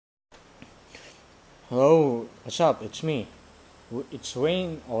Hello, what's up? It's me. It's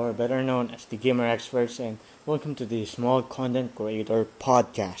Wayne, or better known as the Gamer Experts, and welcome to the Small Content Creator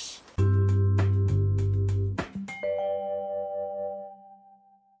Podcast.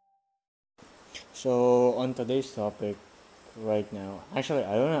 So, on today's topic, right now, actually,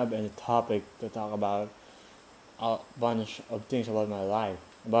 I don't have any topic to talk about a bunch of things about my life.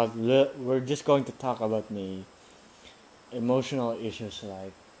 We're just going to talk about the emotional issues,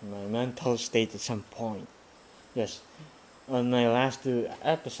 like my mental state at some point. Yes, on my last two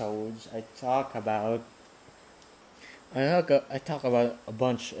episodes, I talk about a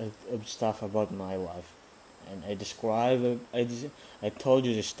bunch of stuff about my life, and I describe it. I told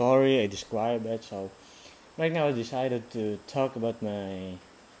you the story. I describe it. So right now I decided to talk about my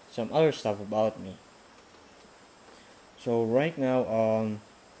some other stuff about me. So right now, um,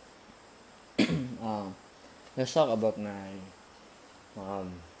 let's talk about my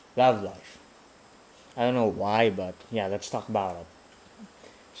um, love life. I don't know why, but yeah, let's talk about it.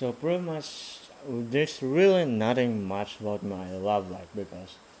 So pretty much, there's really nothing much about my love life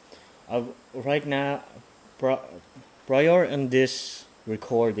because right now, pro- prior in this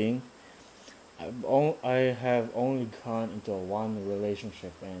recording, I have only gone into one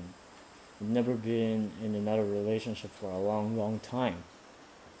relationship and never been in another relationship for a long, long time.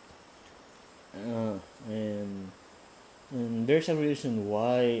 Uh, and and there's a reason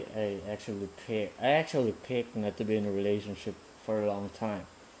why I actually picked not to be in a relationship for a long time.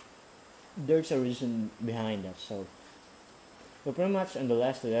 There's a reason behind that. So pretty much in the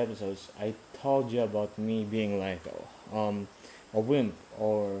last two episodes, I told you about me being like a wimp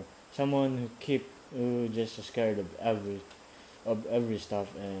or someone who just scared of every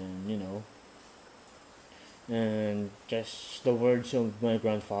stuff, and and just the words of my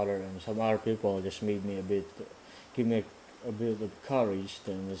grandfather and some other people just made me give me a bit of courage.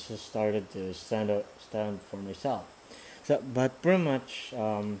 Then I just started to stand for myself. But pretty much,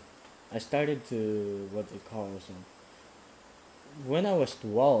 I started to what they call it. When I was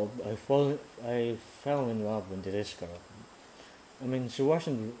 12, I fell in love with this girl. I mean, she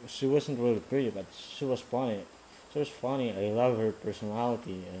wasn't really pretty, but she was funny. She was funny. I love her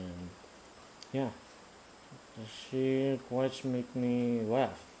personality, and yeah, she quite make me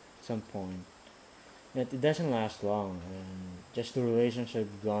laugh at some point. Yet it doesn't last long, and just the relationship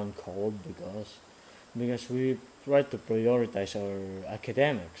gone cold because we try to prioritize our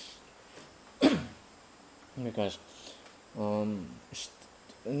academics because um st-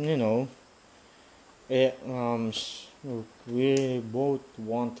 you know it, we both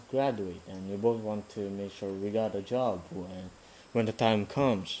want to graduate, and we both want to make sure we got a job when the time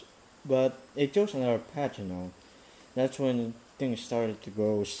comes. But it chose another path. That's when things started to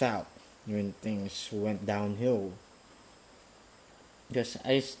go south, when things went downhill. Because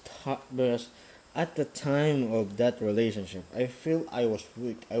at the time of that relationship, I feel I was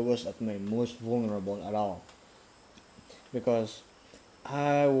weak. I was at my most vulnerable at all because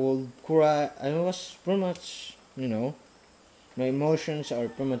I would cry. I was pretty much. My emotions are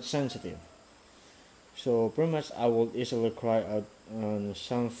pretty much sensitive. So pretty much I will easily cry out on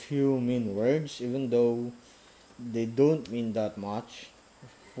some few mean words, even though they don't mean that much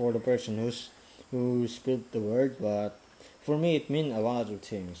for the person who spilled the word. But for me, it means a lot of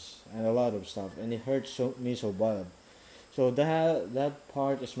things and a lot of stuff, and it hurts me so bad. So that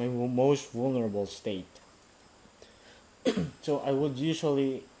part is my most vulnerable state. So I would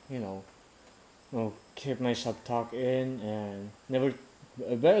usually, keep myself tucked in and never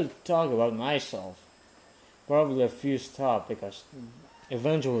barely talk about myself. Probably a few stop because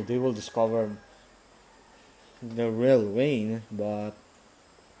eventually they will discover the real Wayne. But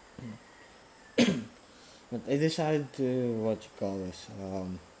I decided to what you call this.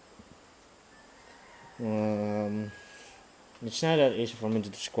 Um, it's not that easy for me to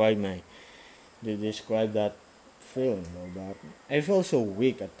describe that feeling though. But I felt so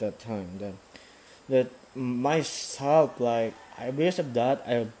weak at that time that myself, like, because of that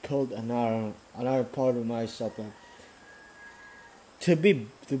I killed another part of myself. Like,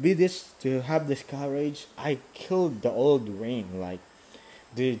 to have this courage, I killed the old Wayne, like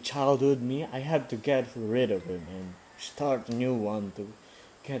the childhood me. I had to get rid of him and start a new one to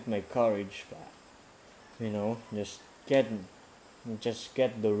get my courage back. Get just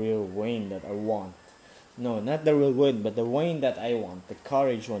get the real Wayne that I want. No, not the real Wayne, but the Wayne that I want, the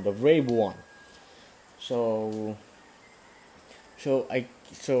courage one, the brave one. So so I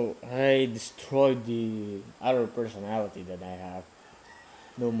destroyed the other personality that I have.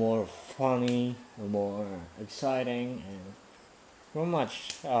 No more funny, no more exciting, and pretty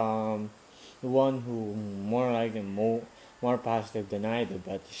much the one who more like more positive than I do,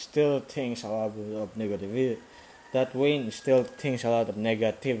 but he still thinks a lot of negativity. That Wayne still thinks a lot of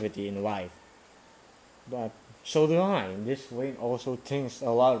negativity in life, but so do I. This Wayne also thinks a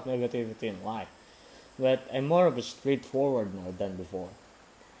lot of negativity in life, but I'm more of a straightforward now than before,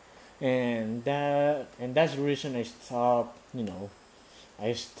 and that's the reason I stopped.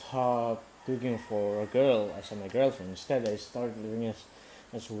 I stopped looking for a girl as my girlfriend. Instead, I started living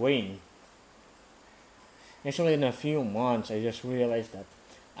as Wayne. Actually, in a few months, I just realized that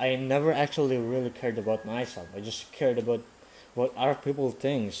I never actually really cared about myself. I just cared about what other people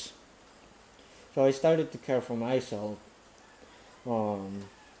thinks. So I started to care for myself. Um,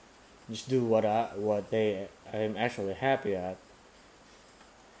 just do what they I'm actually happy at.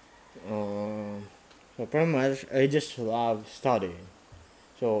 Um, so pretty much, I just love studying.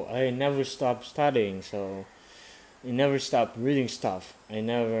 So I never stopped studying. So I never stopped reading stuff. I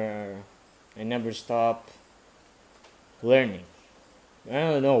never stopped learning. I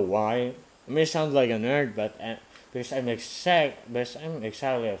don't know why. I may sound like a nerd, but because I'm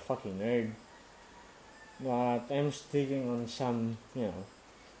exactly a fucking nerd. But I'm sticking on some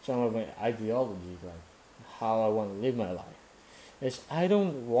of my ideology, like how I want to live my life. Is I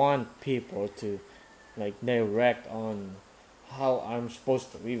don't want people to like direct on how I'm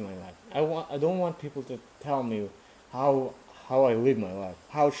supposed to live my life. I don't want people to tell me how how I live my life.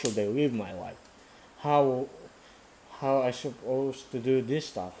 How should I live my life? How how I supposed to do this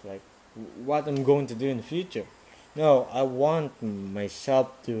stuff, like what I'm going to do in the future. No, I want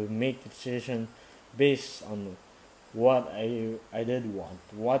myself to make the decision based on what I did want,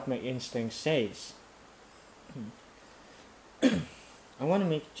 what my instinct says. I want to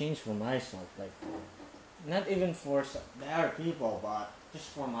make a change for myself, like not even for the other people, but just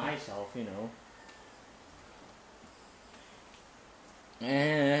for myself.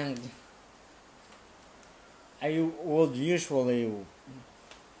 And I would usually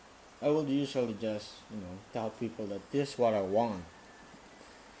I would usually just tell people that this is what I want.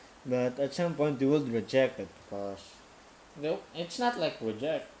 But at some point they would reject it because no, it's not like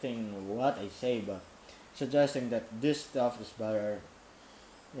rejecting what I say, but suggesting that this stuff is better.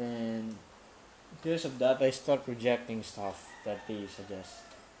 And because of that, I start rejecting stuff that they suggest.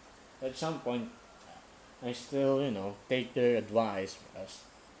 At some point, I still, take their advice because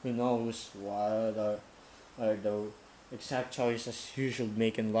who knows what are the exact choices you should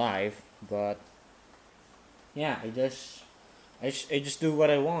make in life. But yeah, I just do what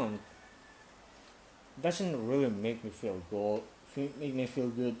I want. Doesn't really make me make me feel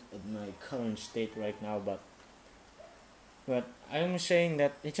good at my current state right now, but I'm saying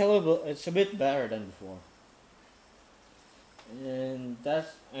that it's a bit better than before.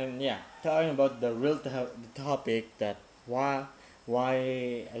 And yeah, talking about the topic that why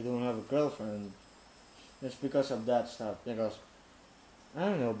I don't have a girlfriend. It's because of that stuff. Because I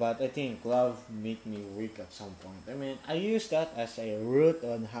don't know, but I think love made me weak at some point. I mean, I use that as a root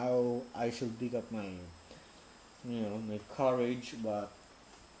on how I should pick up my courage, but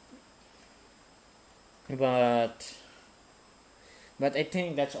but I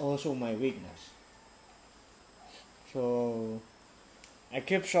think that's also my weakness. So I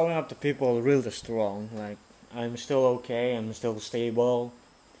keep showing up to people really strong. Like I'm still okay. I'm still stable.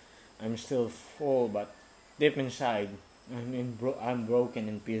 I'm still full, but deep inside, I'm broken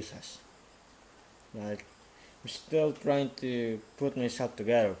in pieces. Like I'm still trying to put myself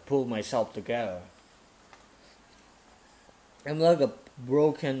together, pull myself together. I'm like a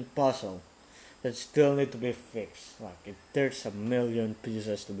broken puzzle that still need to be fixed. Like if there's a million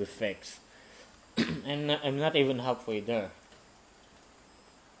pieces to be fixed, and I'm not even halfway there.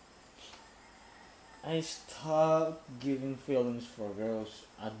 I stopped giving feelings for girls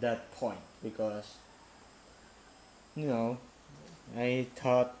at that point because you know I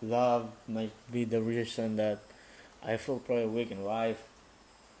thought love might be the reason that I feel pretty weak in life.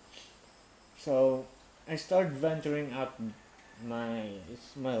 So I started venturing out my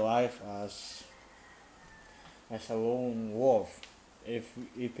life as a lone wolf, if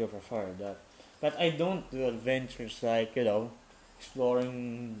you prefer that. But I don't do adventures like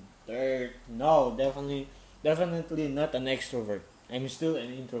exploring dirt. No, definitely not an extrovert. I'm still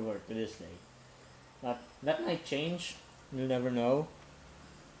an introvert to this day. But that might change. You'll never know.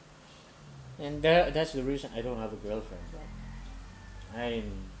 And that's the reason I don't have a girlfriend.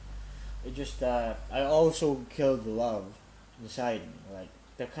 I'm. It's just that I also killed love inside me, like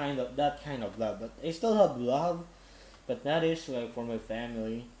that kind of love. But I still have love, but that is like for my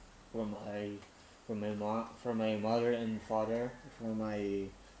family, for for my mother and father, for my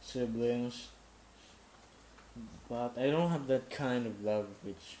siblings. But I don't have that kind of love,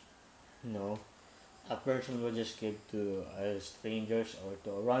 which you know, a person will just give to strangers or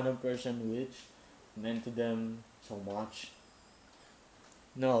to a random person which meant to them so much.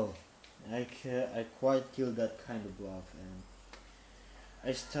 No, I quite killed that kind of love, and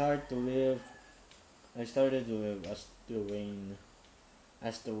I start to live. I started to live as the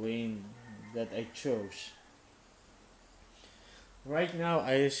Wayne that I chose. Right now,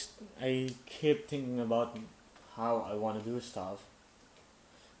 I keep thinking about how I want to do stuff.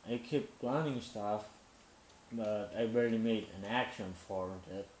 I keep planning stuff, but I barely made an action for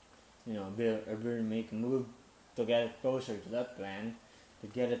that. I barely make a move to get closer to that plan, to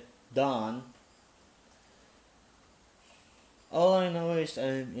get it done. All I know is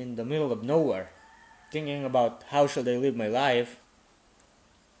I'm in the middle of nowhere, thinking about how should I live my life,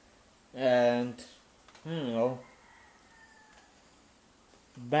 and I don't know.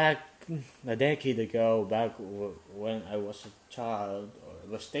 Back a decade ago, when I was a child, or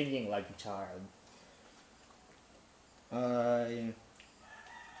was thinking like a child, I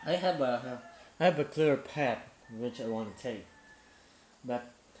I have a clear path which I want to take. But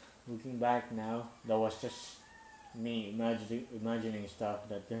looking back now, that was just me imagining stuff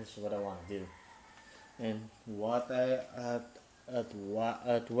that this is what I want to do. And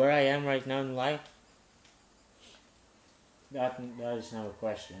at where I am right now in life, that is now a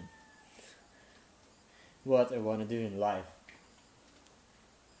question. What I want to do in life.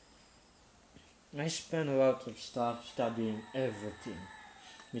 I spent a lot of stuff studying everything: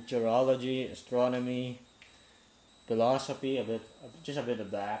 meteorology, astronomy, philosophy, just a bit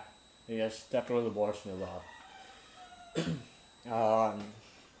of that. Yes, that really bores me a lot. Um,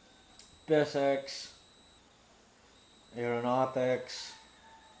 Physics, aeronautics,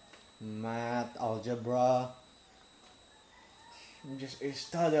 math, algebra. I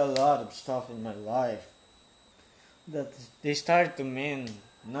study a lot of stuff in my life that they start to mean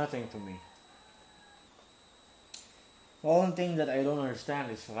nothing to me. The only thing that I don't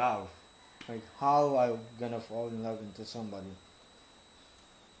understand is love. Like how I'm gonna fall in love into somebody.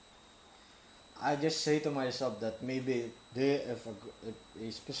 I just say to myself that maybe if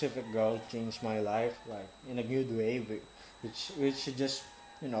a specific girl changed my life, like in a good way, which should just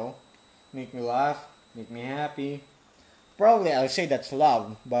you know make me laugh, make me happy. Probably I'll say that's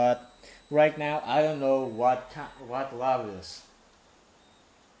love, but right now I don't know what love is.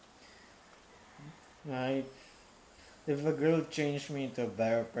 Like if a girl changed me into a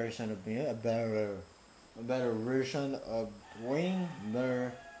better person of me, a better version of Wayne,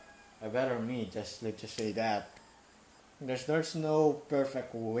 a better me. Just let's just say that. There's no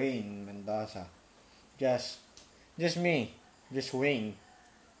perfect Wayne Mendoza. Just just me, just Wayne.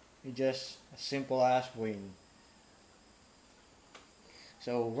 It's just a simple ass Wayne.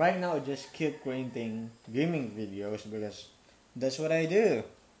 So right now I just keep creating gaming videos because that's what I do.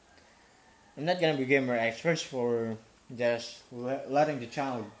 I'm not gonna be gamer experts for just letting the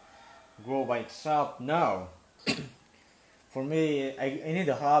channel grow by itself. No, for me, I need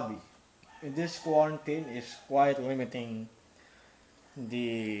a hobby. This quarantine is quite limiting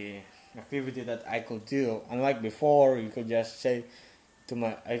the activity that I could do. Unlike before, I could just say to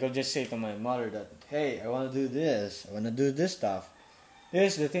my mother that, hey, I want to do this. I want to do this stuff.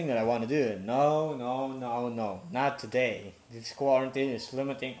 Here's the thing that I want to do. No, no, no, no, not today. This quarantine is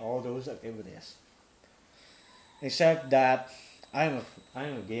limiting all those activities. Except that I'm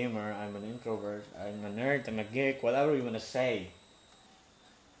a gamer. I'm an introvert. I'm a nerd. I'm a geek. Whatever you want to say.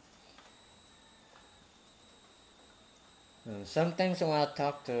 Sometimes I want to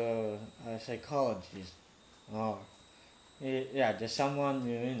talk to a psychologist, or yeah, just someone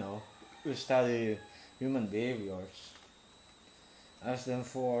who study human behaviors. Ask them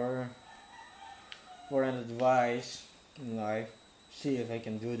for an advice in life. See if I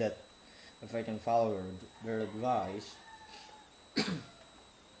can do that. If I can follow their advice. To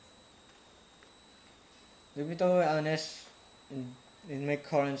be totally honest, in my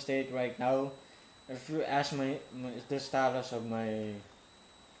current state right now, if you ask the status of my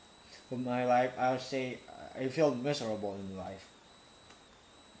life, I'll say I feel miserable in life.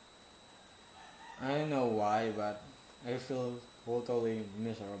 I don't know why, but I feel totally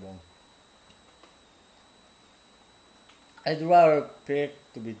miserable. I'd rather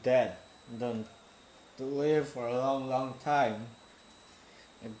pick to be dead than to live for a long, long time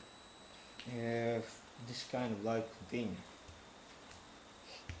if, if this kind of life continues.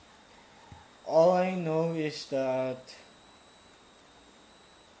 All I know is that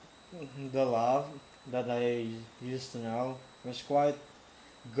the love that I used to know was quite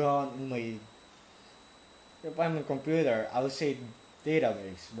gone in my. If I'm a computer, I would say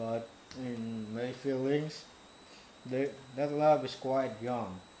database, but in my feelings, that love is quite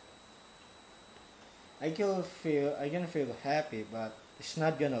gone. I can feel happy, but it's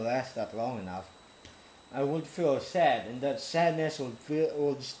not gonna last that long enough. I would feel sad, and that sadness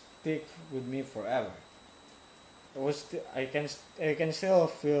would stick with me forever. I can still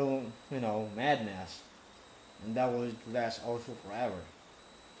feel madness, and that would last also forever.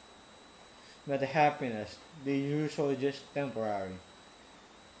 But the happiness, they usually just temporary.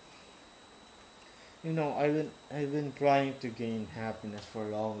 I've been trying to gain happiness for a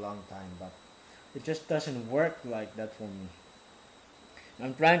long time, but it just doesn't work like that for me.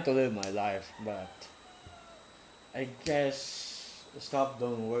 I'm trying to live my life, but I guess stuff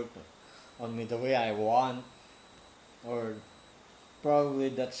don't work on me the way I want, or probably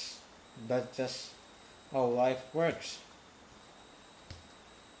that's just how life works.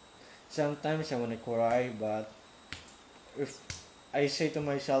 Sometimes I wanna cry, but if I say to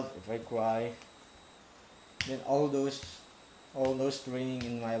myself, if I cry, then all those training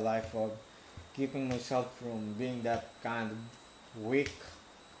in my life of keeping myself from being that kind of weak,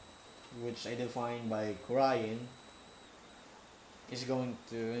 which I define by crying, is going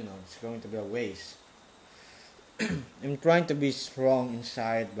to it's going to be a waste. I'm trying to be strong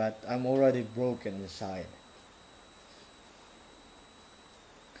inside, but I'm already broken inside.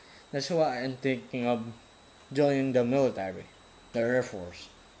 That's why I'm thinking of joining the military, the Air Force.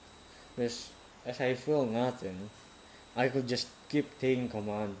 Because as I feel nothing, I could just keep taking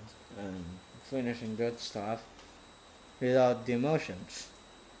command and finishing good stuff without the emotions.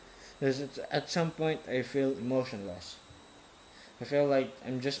 Because at some point I feel emotionless. I feel like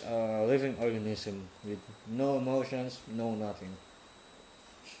I'm just a living organism with no emotions, no nothing.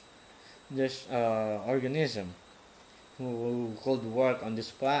 Just a organism who could work on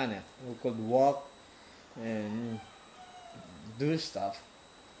this planet, who could walk and do stuff,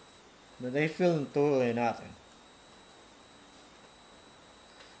 but I feel totally nothing.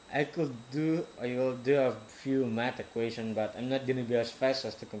 I will do a few math equations, but I'm not gonna be as fast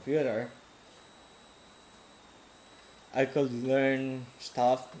as the computer. I could learn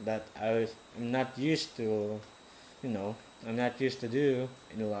stuff that I'm not used to, you know, I'm not used to do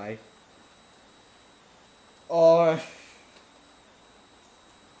in life. Or,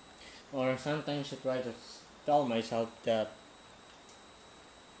 or sometimes I try to tell myself that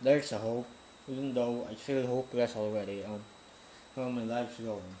there's a hope, even though I feel hopeless already on how my life's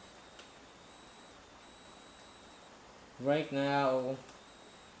going. Right now,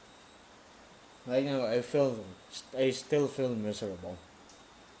 right now I still feel miserable.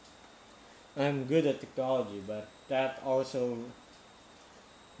 I'm good at technology, but that also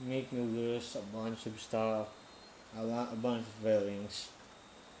make me lose a bunch of stuff, a bunch of feelings.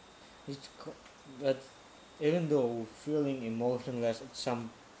 But even though feeling emotionless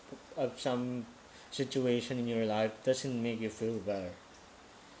at some situation in your life doesn't make you feel better.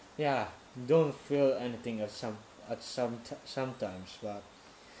 Yeah, you don't feel anything sometimes, but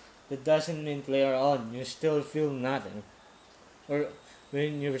that doesn't mean later on you still feel nothing. Or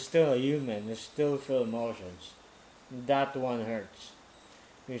when you're still a human, you still feel emotions. That one hurts.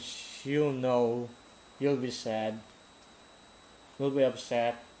 Which you'll know, you'll be sad, you'll be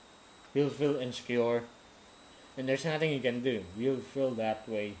upset, you'll feel insecure, and there's nothing you can do. You'll feel that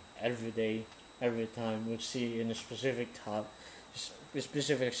way every day, every time you see in a specific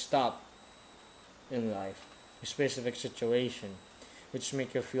stop in life, a specific situation, which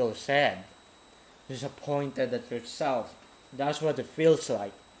make you feel sad, disappointed at yourself. That's what it feels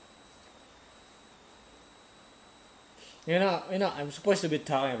like. I'm supposed to be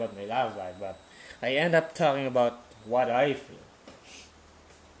talking about my love life, but I end up talking about what I feel.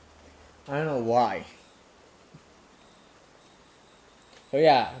 I don't know why. So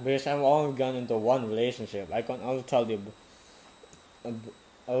yeah, because I'm only gone into one relationship, I can only tell you a,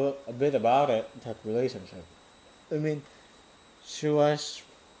 a bit about it. That relationship. I mean, she was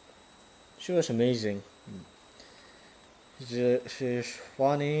she was amazing. She's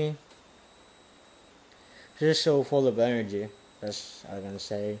funny. She's so full of energy. That's I can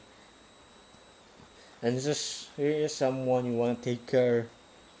say. And just she is someone you want to take care.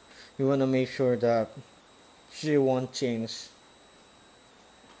 You want to make sure that she won't change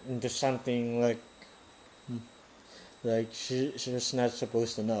into something like she's not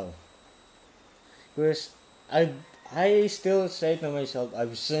supposed to know. Because I I still say to myself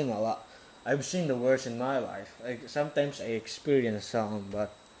I've seen a lot. I've seen the worst in my life. Like sometimes I experience some,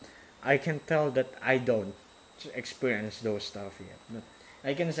 but I can tell that I don't experience those stuff yet. But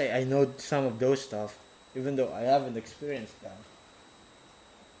I can say I know some of those stuff, even though I haven't experienced them.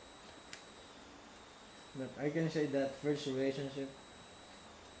 But I can say that first relationship,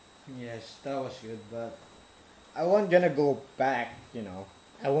 yes, that was good. But I won't gonna go back.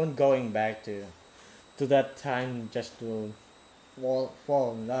 I won't going back to to that time just to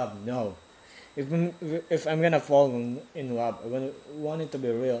fall in love. No, if I'm gonna fall in love, want it to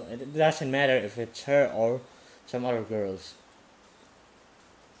be real. It doesn't matter if it's her or some other girls.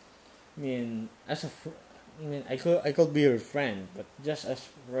 I mean, I mean, I could be your friend, but just as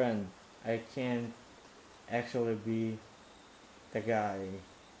friend, I can't actually be the guy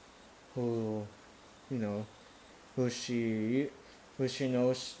who, you know, who she who she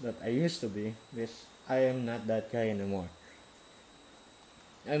knows that I used to be. Because I am not that guy anymore.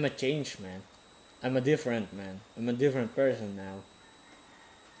 I'm a changed man. I'm a different man. I'm a different person now.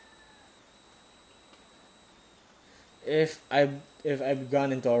 If I've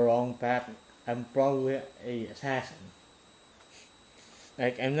gone into a wrong path, I'm probably a assassin.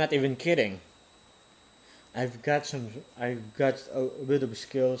 Like, I'm not even kidding. I've got a bit of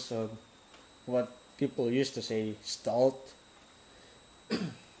skills of what people used to say stealth.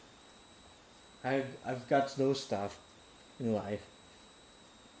 I've got those stuff in life,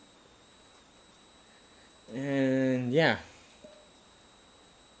 and yeah.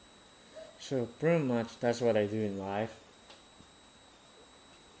 So pretty much that's what I do in life.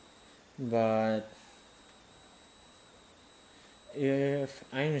 But if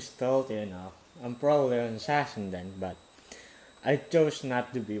I'm stealthy enough, I'm probably an assassin then. But I chose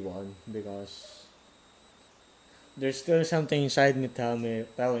not to be one because there's still something inside me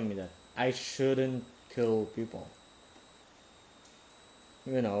telling me that I shouldn't kill people.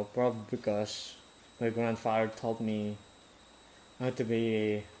 Probably because my grandfather taught me how to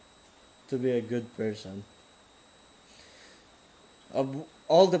be a good person. Of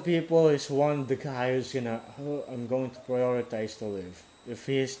all the people, is one the guy who I'm going to prioritize to live. If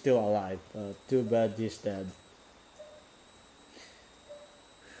he is still alive, too bad he's dead.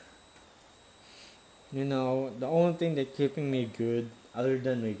 The only thing that keeping me good, other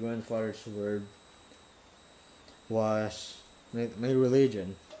than my grandfather's word, was my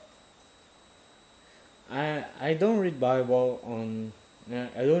religion. I don't read Bible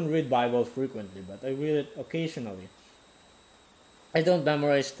I don't read Bible frequently, but I read it occasionally. I don't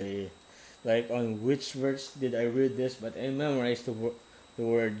memorize on which verse did I read this, but I memorize the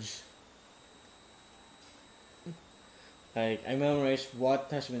words. Like, I memorize what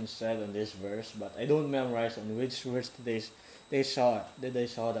has been said on this verse, but I don't memorize on which verse they saw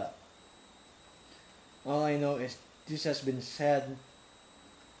that. All I know is this has been said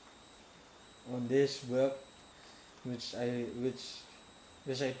on this book, which I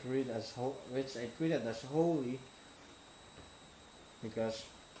which I treat which I treated as holy, because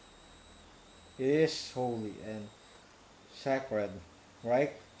it is holy and sacred,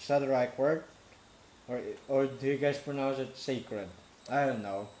 right? Is that the right word? Or do you guys pronounce it sacred? I don't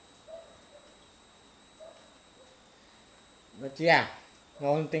know. But yeah, the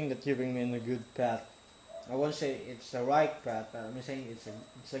only thing that keeping me in a good path. I won't say it's the right path, but I'm saying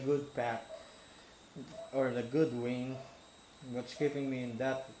it's a good path, or the good wing. What's keeping me in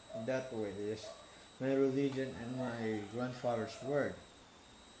that way is my religion and my grandfather's word.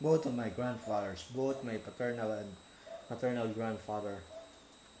 Both of my grandfathers, both my paternal and maternal grandfather,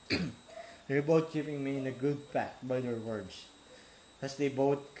 they're both keeping me in a good path by their words, as they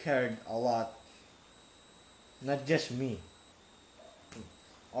both cared a lot. Not just me,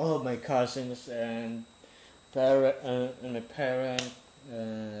 all of my cousins and and my uh, parents,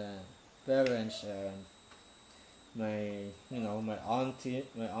 and my aunties,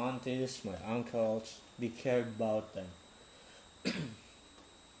 my uncles. They cared about them.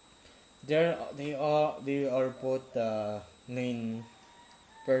 They are both the main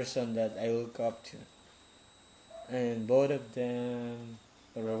person that I look up to, and both of them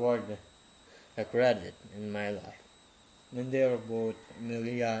reward a credit in my life. And they are both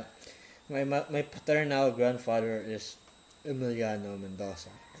Emilia. My paternal grandfather is Emiliano Mendoza,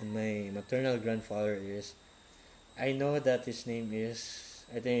 and my maternal grandfather is, I know that his name is,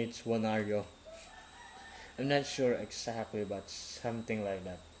 I think it's Juanario. I'm not sure exactly, but something like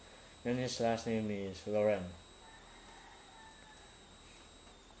that. And his last name is Loren.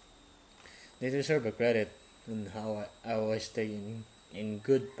 They deserve a credit on how I was staying in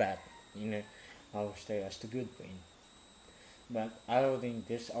good path. I was stay as the good way. But I don't think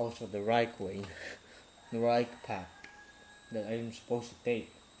this is also the right way, the right path that I'm supposed to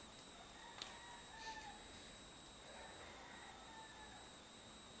take.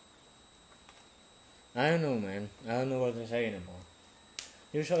 I don't know, man. I don't know what to say anymore.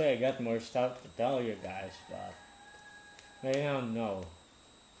 Usually I got more stuff to tell you guys, but I don't know.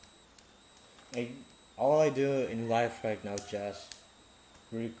 I, all I do in life right now is just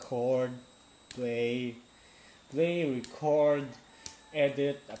record, play, record,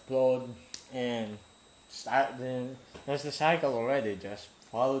 edit, upload, and Start then that's the cycle already. Just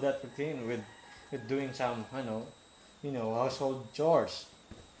follow that routine with doing some household chores.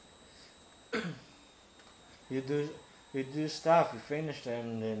 You do you do stuff, you finish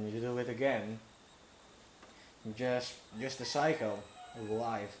them, then you do it again. Just the cycle of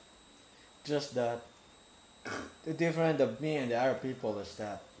life. Just that the difference of me and the other people is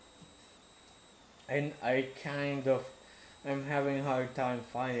that I kind of I'm having a hard time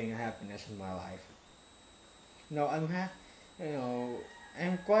finding happiness in my life. No, you know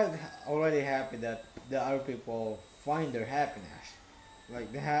I'm quite already happy that the other people find their happiness.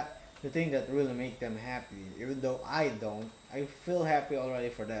 Like the thing that really make them happy. Even though I don't, I feel happy already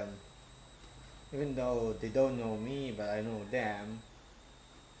for them. Even though they don't know me, but I know them.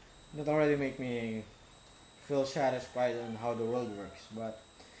 That already make me feel satisfied on how the world works. But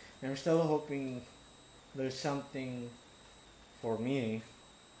I'm still hoping there's something for me,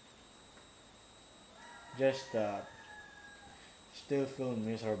 just still feel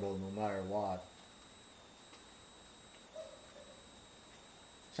miserable no matter what.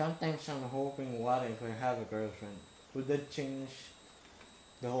 Sometimes I'm hoping, what if I have a girlfriend? Would that change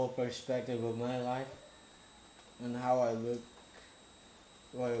the whole perspective of my life and how I look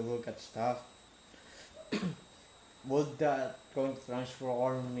at stuff? Would that going to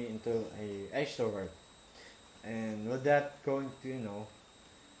transform me into a extrovert? And would that going to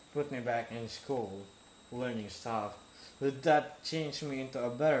put me back in school, learning stuff? Would that change me into a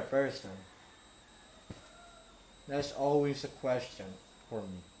better person? That's always a question for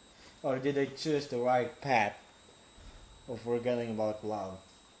me. Or did I choose the right path of forgetting about love,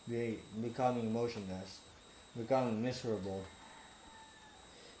 becoming emotionless, becoming miserable?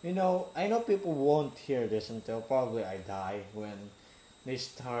 I know people won't hear this until probably I die when they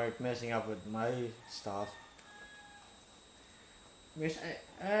start messing up with my stuff. Because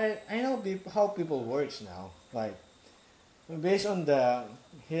I know how people works now. Like based on the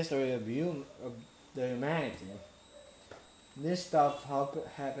history of the humanity, this stuff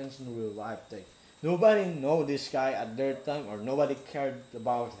happens in real life. Like nobody know this guy at their time, or nobody cared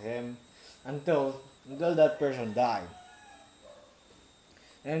about him until that person died.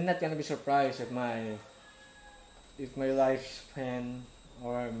 And I'm not gonna be surprised if my lifespan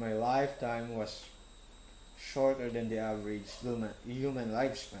or my lifetime was shorter than the average human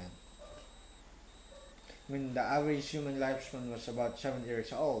lifespan. I mean, the average human lifespan was about 70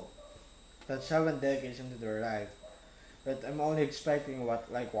 years old. That's 7 decades into their life. But I'm only expecting what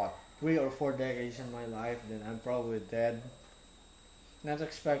 3 or 4 decades in my life, then I'm probably dead. I'm not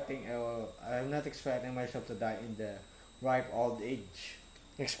expecting myself to die in the ripe old age.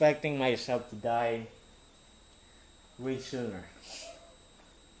 Expecting myself to die way sooner.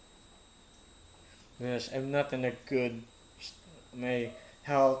 Because I'm not in a good, my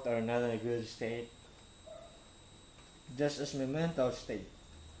health are not in a good state. Just as my mental state,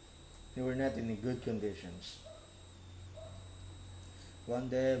 they were not in a good conditions. One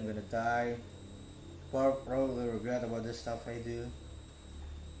day I'm gonna die. Probably regret about the stuff I do.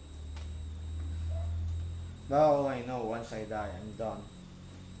 But all I know, once I die, I'm done.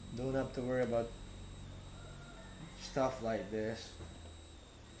 Don't have to worry about stuff like this.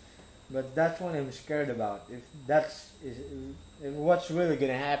 But that's what I'm scared about. If what's really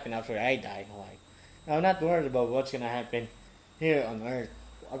gonna happen after I die, like I'm not worried about what's gonna happen here on Earth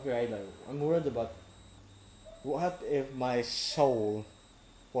after I die. I'm worried about what if my soul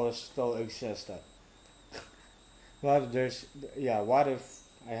was still existed. What if what if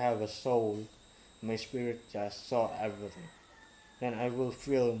I have a soul, my spirit just saw everything? Then I will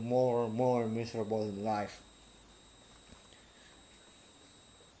feel more miserable in life.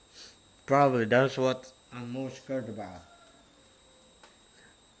 Probably that's what I'm most scared about.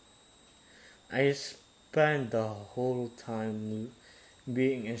 I spend the whole time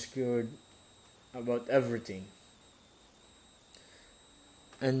being insecure about everything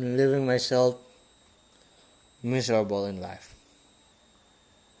and leaving myself miserable in life.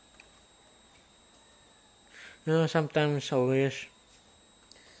 Sometimes I wish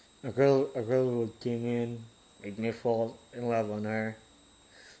a girl would come in, make me fall in love on her,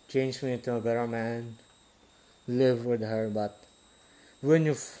 change me into a better man, live with her. But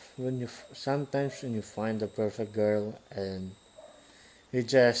sometimes when you find the perfect girl and you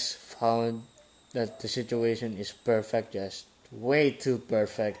just found that the situation is perfect, just way too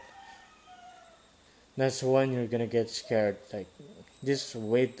perfect, that's when you're gonna get scared. Like this is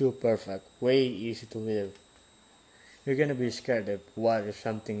way too perfect, way easy to live. You're gonna be scared of what if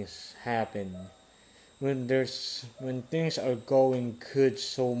something's happened when things are going good,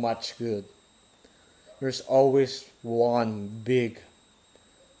 so much good. There's always one big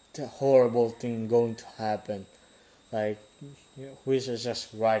horrible thing going to happen. Like, which is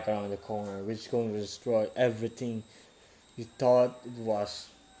just right around the corner, which is going to destroy everything you thought it was.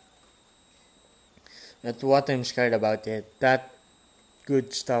 That's what I'm scared about it. That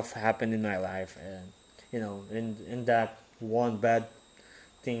good stuff happened in my life, and in that one bad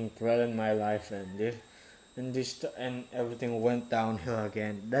thing threatened my life, and everything went downhill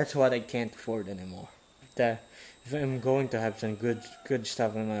again. That's what I can't afford anymore. That if I'm going to have some good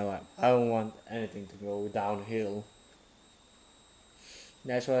stuff in my life, I don't want anything to go downhill.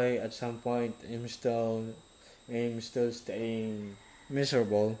 That's why at some point I'm still staying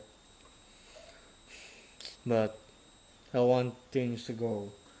miserable, but I want things to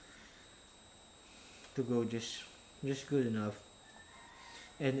go just good enough.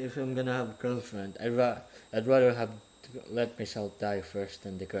 And if I'm gonna have a girlfriend, I'd rather have to let myself die first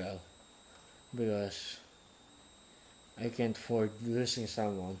than the girl, because I can't afford losing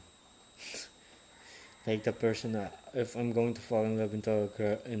someone like the person that if I'm going to fall in love into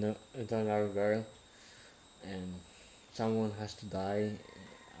another girl, and someone has to die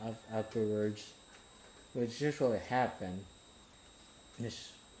afterwards, which usually happen.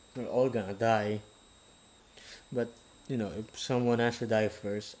 Is we're all gonna die, but if someone has to die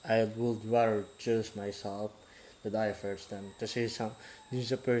first, I would rather choose myself to die first than to see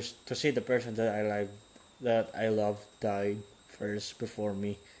the person that I love die first before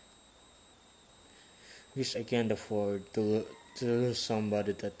me. Because I can't afford to lose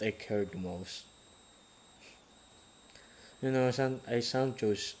somebody that I care the most. I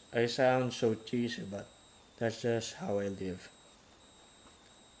sound so cheesy, but that's just how I live.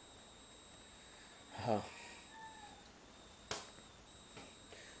 Huh.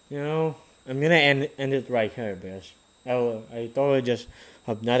 You know, I'm gonna end it right here because I totally just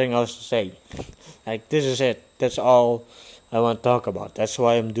have nothing else to say. Like, this is it. That's all I want to talk about. That's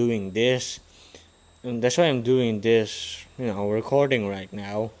why I'm doing this. And that's why I'm doing this, recording right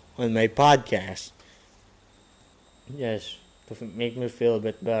now on my podcast. Yes, to make me feel a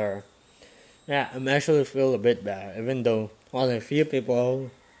bit better. Yeah, I'm actually feel a bit better, even though only a few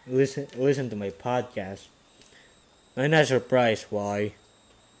people listen to my podcast. I'm not surprised why.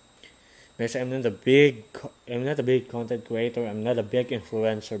 Because I'm not a big content creator. I'm not a big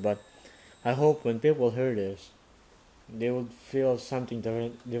influencer, but I hope when people hear this, they would feel something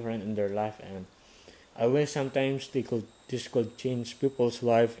different in their life, and I wish sometimes this could change people's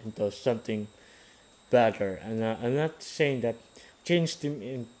life into something better. And I'm not saying that change them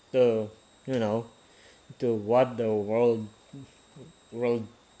into you know to what the world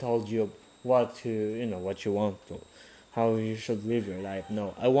told you what you want to how you should live your life.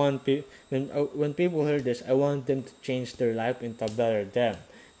 No, I want when people hear this, I want them to change their life into a better them.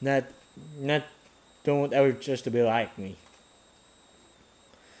 Not not don't ever choose to be like me.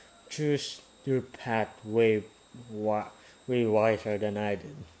 Choose your path way wiser than I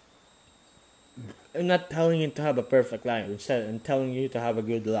did. I'm not telling you to have a perfect life. Instead, I'm telling you to have a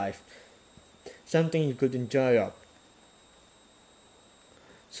good life, something you could enjoy of.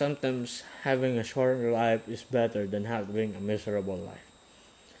 Sometimes having a shorter life is better than having a miserable life.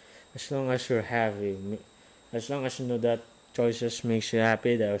 As long as you're happy, as long as you know that choices makes you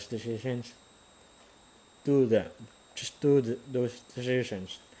happy, those decisions, do them. Just do those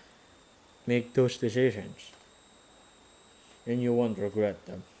decisions. Make those decisions, and you won't regret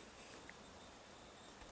them.